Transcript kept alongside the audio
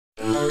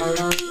Yeah.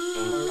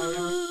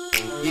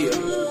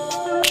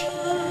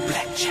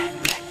 Blackjack.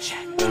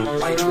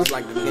 Life is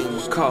like a game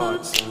of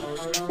cards.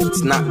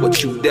 It's not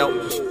what you dealt,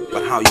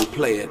 but how you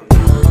play it.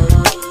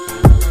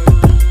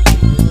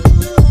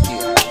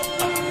 Yeah.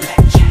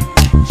 Blackjack.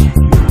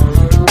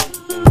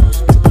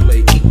 To play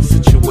each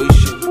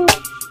situation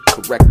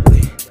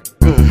correctly.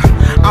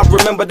 I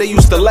remember they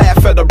used to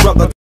laugh at a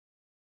brother.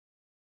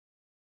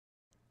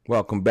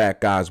 Welcome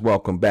back, guys.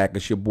 Welcome back.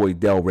 It's your boy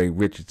DELRAY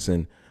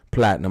Richardson,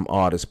 platinum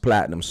artist,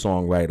 platinum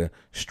songwriter,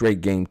 Straight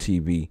Game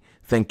TV.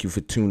 Thank you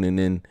for tuning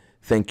in.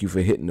 Thank you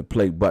for hitting the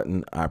play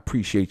button. I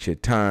appreciate your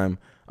time.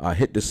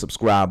 Hit the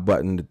subscribe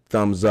button. The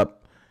thumbs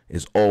up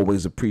is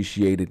always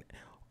appreciated,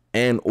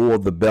 and or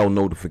the bell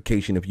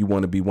notification if you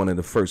want to be one of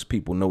the first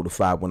people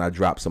notified when I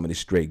drop some of this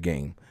straight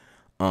game.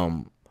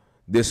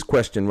 This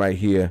question right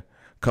here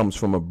comes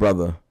from a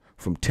brother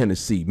from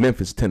Tennessee,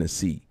 Memphis,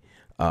 Tennessee,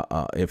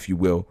 if you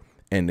will.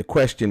 And the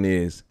question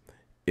is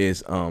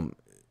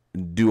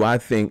do I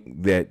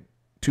think that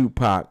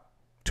Tupac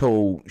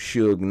told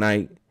Suge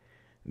Knight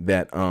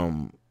that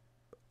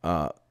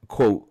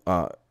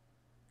quote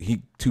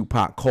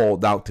Tupac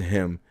called out to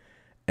him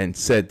and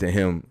said to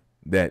him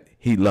that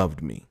he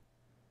loved me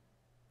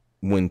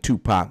when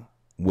Tupac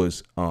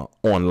was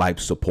on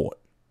life support,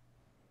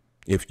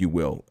 if you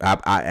will.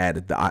 I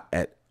added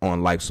the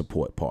on life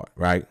support part,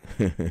 right?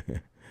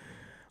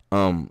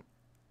 And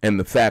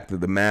the fact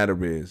of the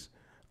matter is,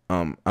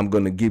 I'm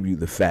going to give you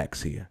the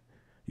facts here.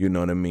 You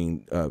know what I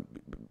mean?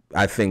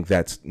 I think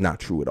that's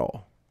not true at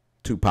all.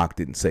 Tupac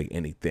didn't say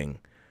anything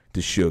to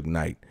Suge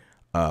Knight.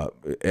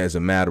 As a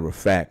matter of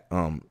fact,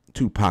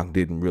 Tupac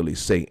didn't really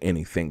say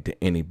anything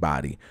to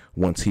anybody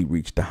once he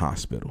reached the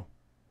hospital.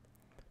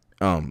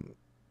 And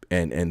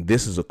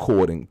this is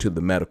according to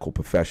the medical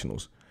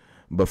professionals.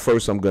 But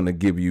first, I'm going to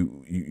give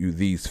you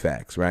these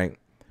facts, right?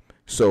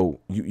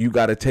 So you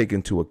got to take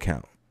into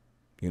account,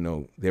 you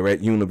know, they're at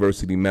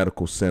University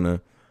Medical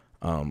Center.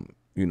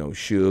 You know,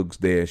 Suge's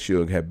there.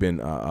 Suge had been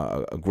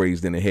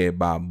grazed in the head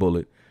by a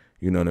bullet,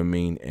 you know what I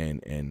mean,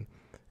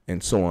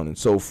 and so on and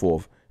so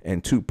forth.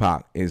 And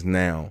Tupac is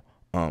now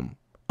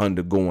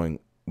undergoing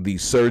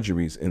these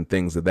surgeries and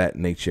things of that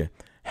nature,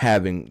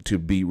 having to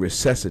be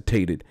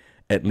resuscitated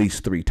at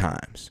least 3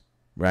 times,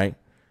 right?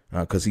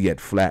 Because he had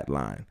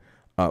flatline.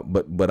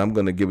 But I'm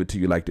gonna give it to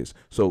you like this.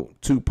 So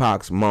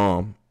Tupac's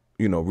mom,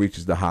 you know,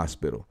 reaches the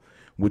hospital.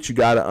 What you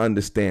got to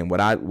understand, what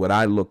I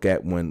look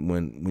at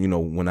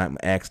when I'm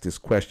asked this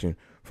question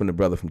from the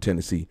brother from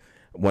Tennessee,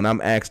 when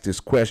I'm asked this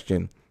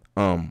question,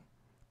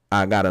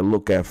 I got to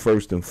look at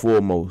first and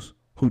foremost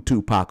who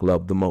Tupac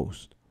loved the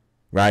most,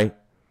 right?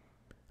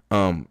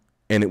 And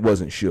it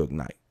wasn't Suge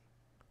Knight.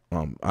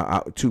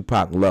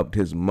 Tupac loved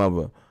his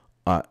mother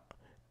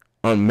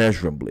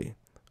unmeasurably,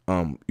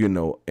 you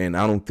know, and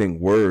I don't think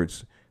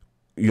words,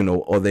 you know,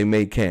 or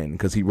they can,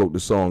 because he wrote the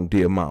song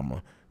Dear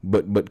Mama,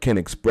 but can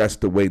express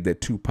the way that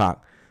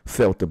Tupac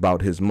felt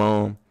about his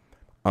mom,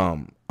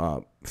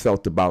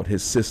 felt about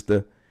his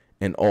sister,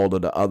 and all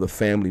of the other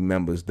family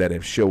members that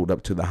have showed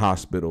up to the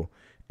hospital,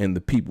 and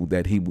the people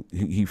that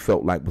he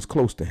felt like was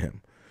close to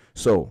him.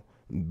 So,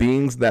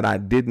 beings that I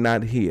did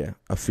not hear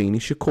Afeni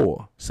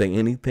Shakur say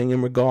anything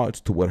in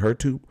regards to what her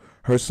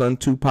son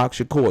Tupac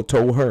Shakur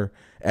told her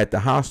at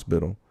the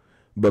hospital,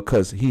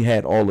 because he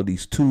had all of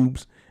these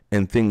tubes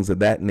and things of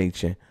that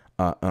nature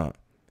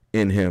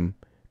in him,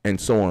 and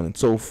so on and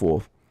so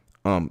forth.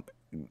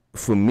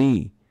 For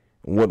me,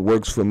 what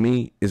works for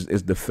me is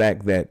the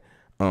fact that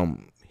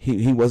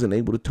he wasn't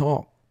able to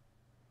talk.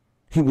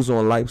 He was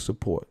on life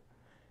support.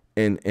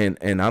 And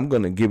I'm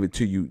going to give it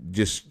to you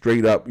just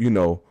straight up, you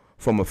know,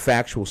 from a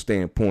factual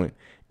standpoint,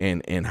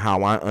 and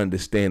how I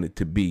understand it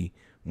to be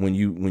when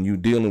you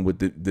dealing with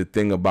the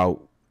thing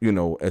about, you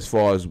know, as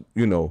far as,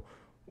 you know,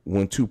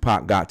 when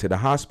Tupac got to the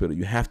hospital,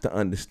 you have to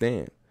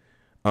understand.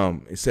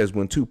 It says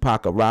when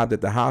Tupac arrived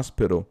at the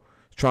hospital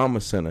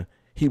trauma center,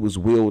 he was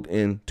wheeled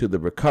into the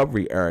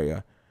recovery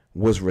area,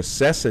 was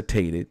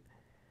resuscitated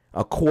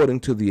according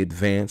to the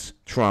advanced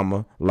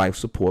trauma life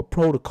support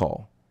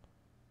protocol.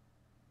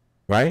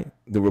 Right?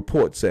 The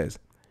report says,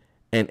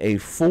 and a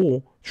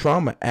full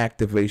trauma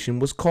activation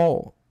was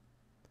called.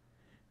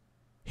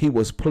 He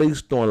was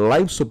placed on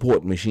life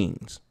support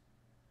machines.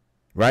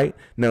 Right?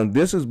 Now,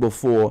 this is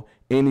before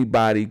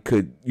anybody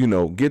could, you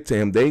know, get to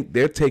him.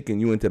 They're taking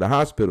you into the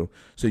hospital,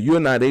 so you're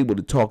not able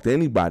to talk to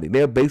anybody.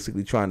 They're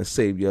basically trying to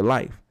save your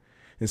life.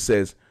 It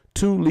says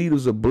 2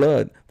 liters of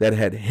blood that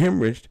had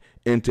hemorrhaged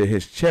into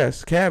his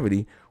chest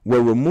cavity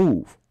were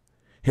removed.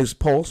 His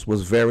pulse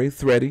was very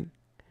thready,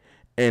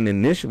 and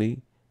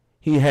initially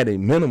he had a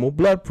minimal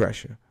blood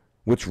pressure,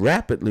 which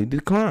rapidly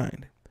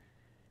declined.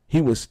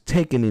 He was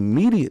taken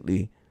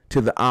immediately to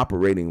the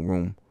operating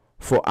room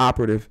for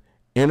operative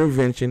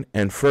intervention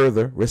and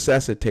further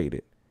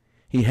resuscitated.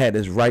 He had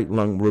his right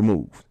lung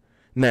removed.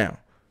 Now,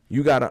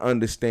 you got to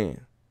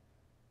understand,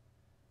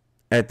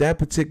 at that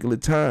particular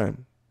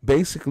time,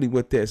 basically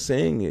what they're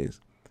saying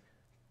is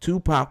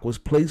Tupac was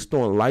placed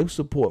on life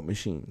support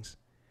machines.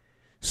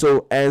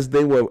 So as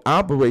they were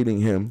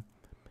operating him,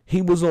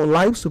 he was on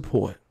life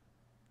support.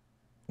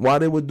 while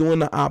they were doing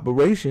the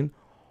operation,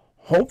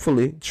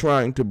 hopefully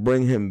trying to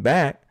bring him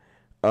back,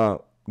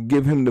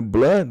 give him the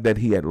blood that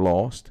he had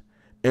lost,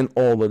 and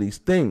all of these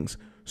things.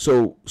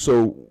 So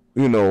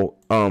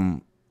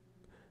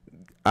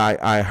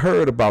I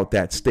heard about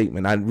that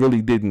statement. I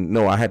really didn't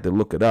know. I had to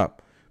look it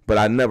up, but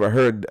I never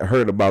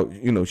heard about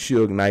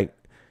Suge Knight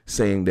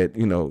saying that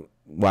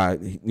why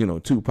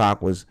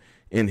Tupac was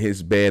in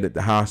his bed at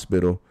the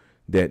hospital,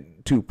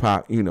 that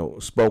Tupac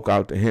spoke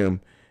out to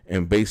him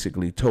and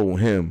basically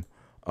told him,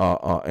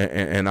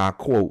 and I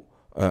quote,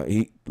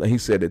 he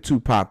said that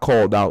Tupac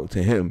called out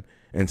to him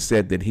and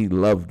said that he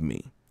loved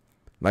me.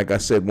 Like I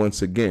said,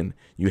 once again,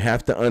 you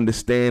have to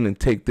understand and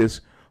take this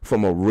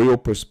from a real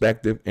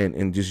perspective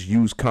and just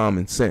use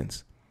common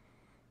sense.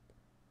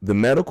 The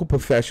medical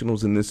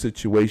professionals in this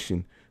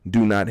situation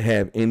do not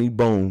have any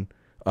bone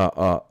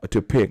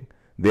to pick.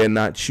 They're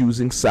not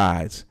choosing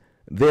sides.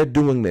 They're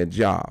doing their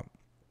job.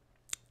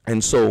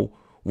 And so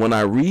when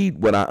I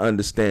read what I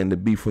understand to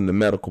be from the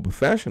medical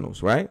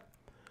professionals, right,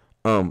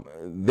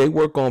 they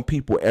work on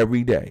people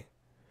every day.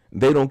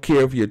 They don't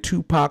care if you're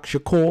Tupac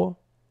Shakur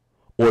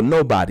or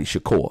nobody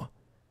Shakur.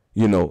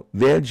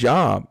 Their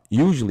job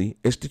usually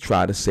is to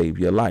try to save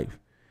your life.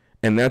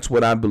 And that's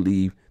what I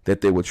believe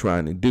that they were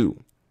trying to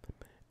do.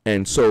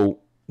 And so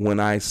when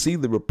I see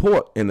the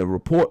report, and the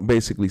report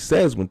basically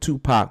says when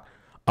Tupac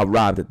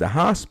arrived at the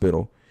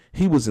hospital,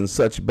 he was in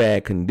such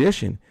bad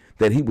condition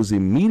that he was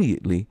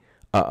immediately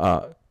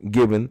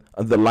given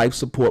the life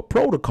support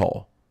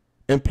protocol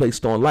and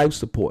placed on life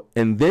support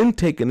and then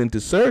taken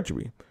into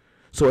surgery.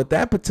 So at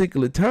that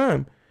particular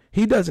time,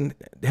 he doesn't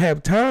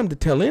have time to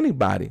tell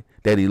anybody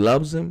that he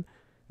loves him,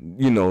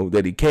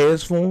 that he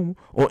cares for him,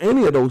 or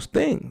any of those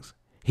things.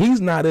 He's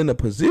not in a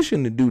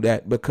position to do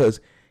that because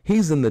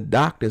he's in the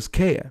doctor's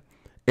care.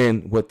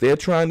 And what they're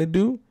trying to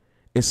do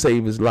is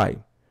save his life.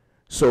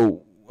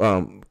 So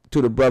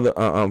to the brother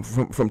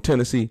from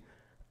Tennessee,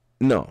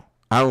 no,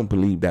 I don't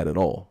believe that at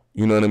all.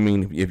 You know what I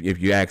mean? If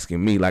you're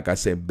asking me, like I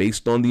said,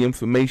 based on the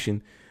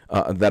information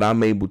that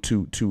I'm able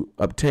to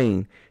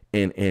obtain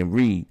and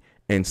read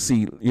and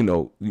see,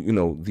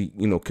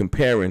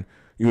 comparing,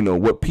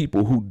 what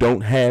people who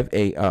don't have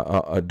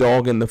a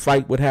dog in the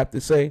fight would have to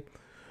say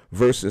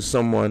versus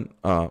someone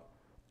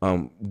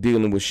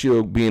dealing with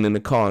Suge being in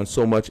the car and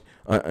so much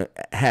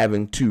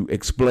having to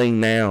explain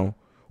now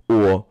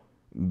or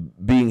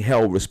being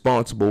held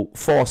responsible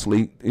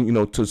falsely,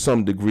 to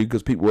some degree,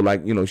 because people were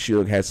like,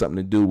 Suge had something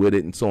to do with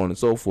it and so on and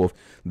so forth.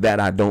 That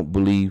I don't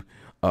believe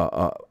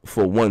for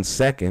 1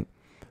 second,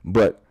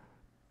 but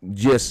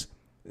just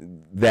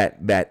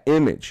that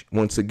image,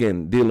 once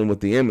again, dealing with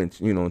the image,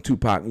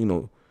 Tupac,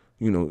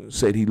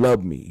 said he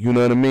loved me. You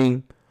know what I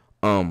mean?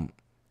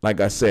 Like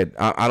I said,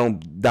 I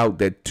don't doubt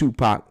that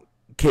Tupac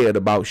cared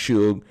about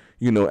Suge,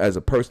 as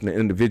a person, an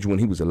individual, when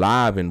he was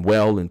alive and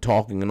well and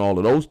talking and all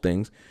of those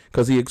things,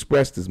 because he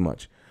expressed as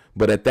much.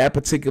 But at that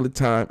particular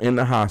time in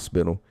the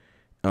hospital,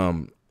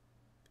 what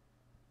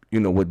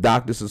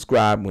doctors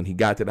prescribed when he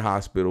got to the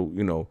hospital,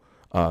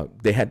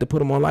 they had to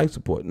put him on life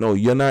support. No,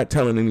 you're not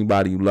telling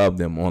anybody you love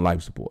them on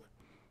life support.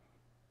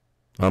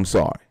 I'm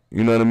sorry.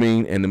 You know what I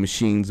mean? And the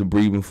machines are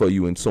breathing for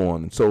you and so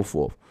on and so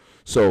forth.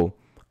 So,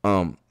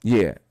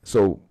 yeah.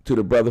 So to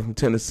the brother from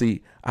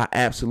Tennessee, I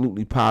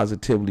absolutely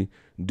positively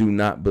do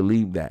not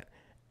believe that.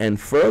 And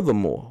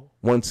furthermore,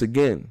 once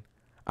again,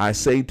 I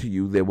say to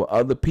you, there were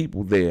other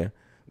people there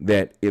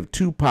that if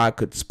Tupac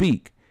could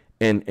speak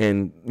and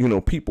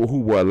people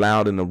who were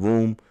allowed in the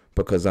room,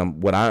 because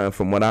from what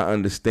I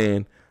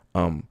understand,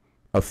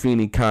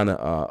 Afeni kind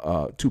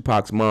of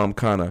Tupac's mom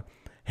kind of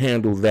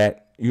handled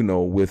that,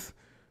 with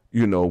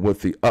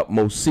the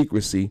utmost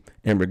secrecy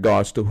in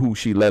regards to who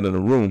she let in the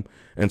room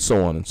and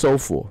so on and so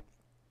forth.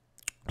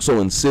 So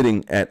in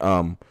sitting at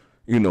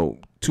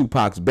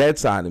Tupac's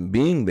bedside and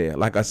being there,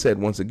 like I said,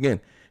 once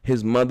again,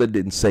 his mother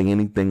didn't say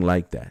anything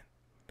like that.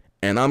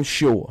 And I'm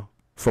sure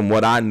from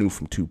what I knew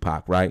from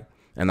Tupac, right,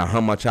 and how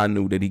much I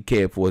knew that he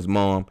cared for his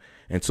mom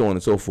and so on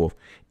and so forth,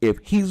 if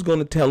he's going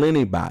to tell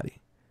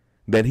anybody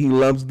that he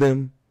loves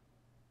them,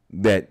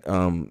 that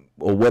or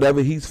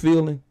whatever he's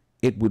feeling,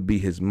 it would be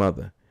his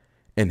mother.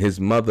 And his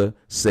mother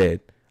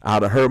said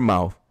out of her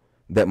mouth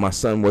that my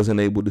son wasn't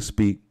able to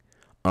speak,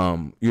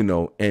 and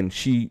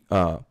she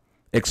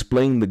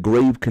explained the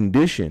grave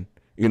condition,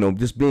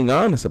 just being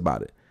honest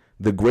about it,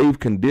 the grave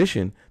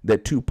condition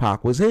that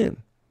Tupac was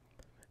in.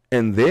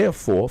 And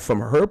therefore, from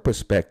her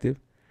perspective,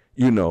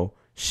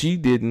 she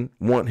didn't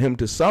want him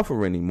to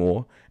suffer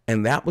anymore.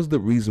 And that was the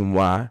reason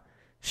why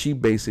she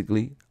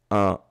basically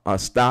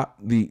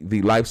stopped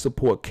the life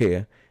support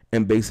care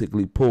and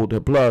basically pulled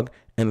her plug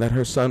and let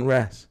her son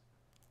rest.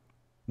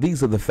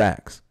 These are the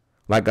facts.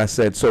 Like I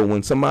said, so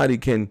when somebody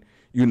can,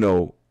 in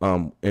 1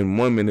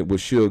 minute what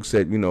Suge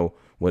said,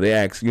 well, they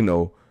asked,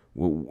 if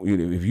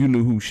you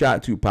knew who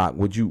shot Tupac,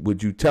 would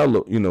you tell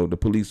the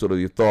police or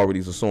the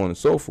authorities or so on and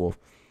so forth?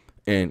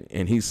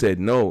 And he said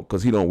no,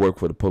 because he don't work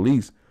for the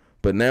police.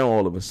 But now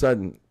all of a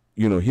sudden,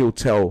 he'll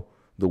tell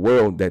the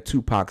world that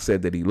Tupac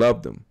said that he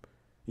loved them,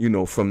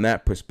 from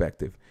that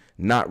perspective.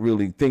 not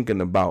really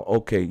thinking about,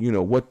 okay,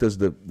 what does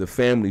the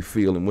family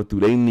feel and what do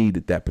they need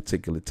at that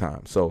particular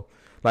time. So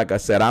like I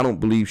said, I don't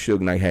believe Suge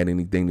Knight had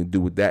anything to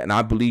do with that. And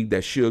I believe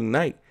that Suge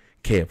Knight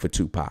cared for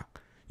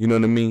Tupac. You know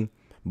what I mean?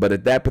 But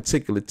at that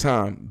particular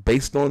time,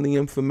 based on the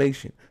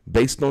information,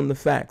 based on the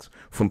facts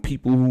from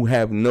people who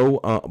have no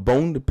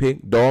bone to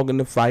pick, dog in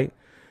the fight,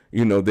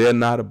 they're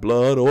not a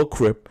blood or a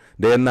crip.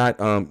 They're not,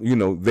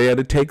 there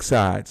to take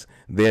sides.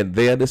 They're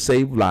there to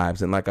save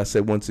lives. And like I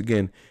said, once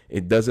again,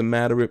 it doesn't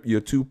matter if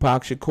you're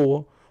Tupac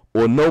Shakur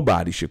or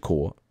nobody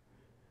Shakur.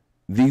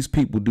 These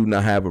people do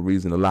not have a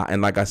reason to lie.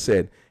 And like I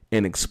said,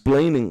 in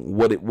explaining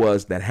what it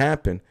was that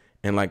happened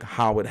and like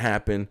how it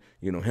happened,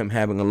 him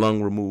having a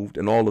lung removed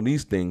and all of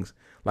these things,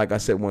 like I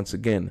said, once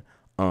again,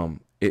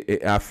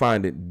 I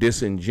find it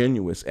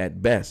disingenuous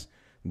at best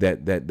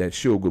that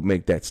Suge would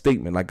make that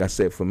statement. Like I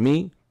said, for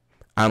me,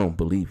 I don't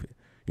believe it,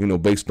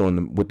 based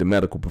on what the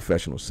medical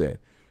professional said.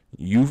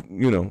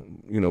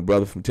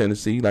 Brother from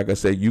Tennessee, like I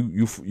said,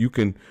 you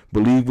can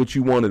believe what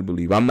you want to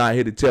believe. I'm not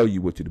here to tell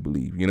you what to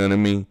believe. You know what I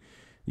mean?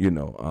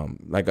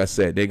 Like I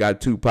said, they got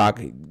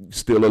Tupac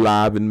still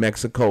alive in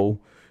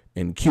Mexico,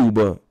 in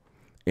Cuba,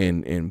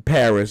 in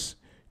Paris,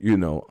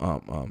 and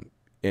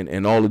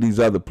all of these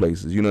other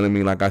places. You know what I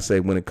mean? Like I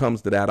said, when it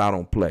comes to that, I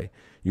don't play.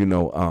 I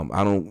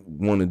don't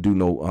want to do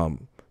no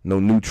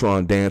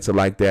neutron dancer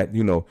like that.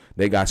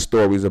 They got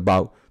stories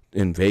about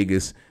in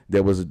Vegas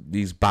there was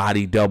these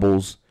body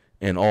doubles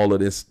and all of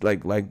this.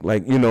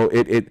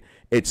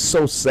 It's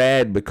so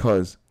sad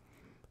because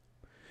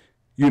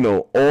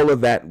all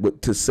of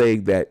that to say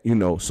that,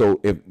 so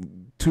if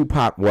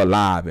Tupac were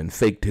alive and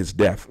faked his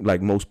death,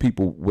 like most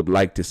people would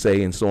like to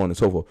say, and so on and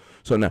so forth.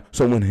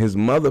 So when his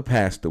mother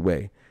passed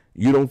away,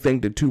 you don't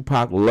think that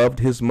Tupac loved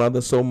his mother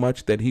so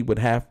much that he would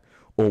have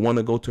or want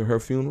to go to her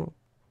funeral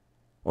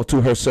or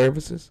to her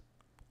services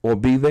or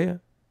be there?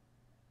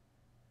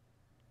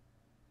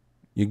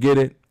 You get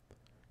it?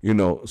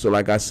 So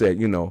like I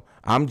said,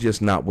 I'm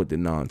just not with the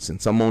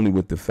nonsense. I'm only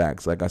with the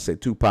facts. Like I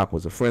said, Tupac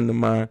was a friend of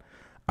mine.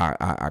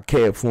 I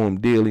cared for him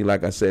dearly,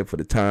 like I said, for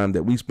the time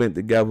that we spent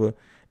together.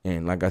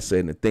 And like I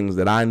said, the things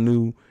that I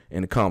knew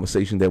and the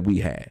conversation that we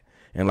had.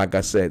 And like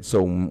I said,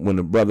 so when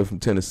the brother from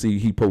Tennessee,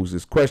 he posed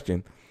this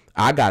question,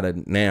 I got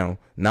to now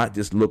not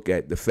just look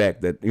at the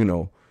fact that,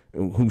 who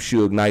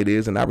Suge Knight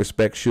is, and I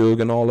respect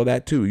Suge and all of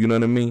that too, you know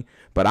what I mean?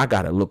 But I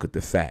got to look at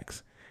the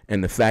facts.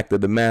 And the fact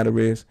of the matter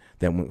is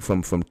that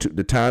from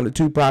the time that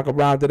Tupac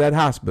arrived at that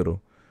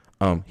hospital,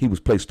 he was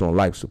placed on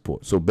life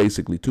support. So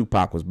basically,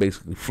 Tupac was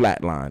basically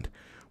flatlined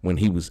when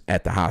he was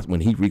at the hospital.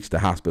 When he reached the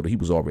hospital, he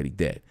was already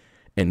dead.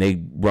 And they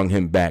brung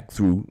him back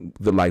through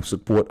the life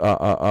support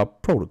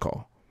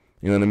protocol.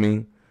 You know what I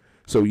mean?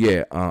 So,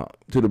 yeah,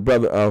 to the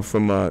brother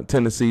from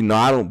Tennessee, no,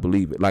 I don't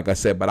believe it, like I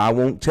said, but I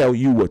won't tell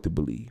you what to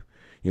believe.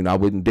 I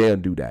wouldn't dare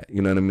do that.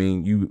 You know what I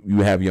mean?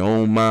 You have your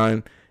own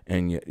mind,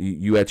 and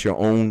you at your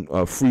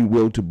own free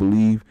will to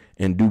believe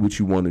and do what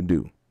you want to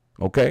do.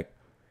 Okay?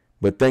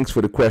 But thanks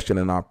for the question,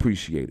 and I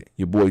appreciate it.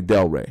 Your boy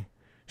DELRAY,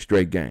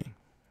 straight gang.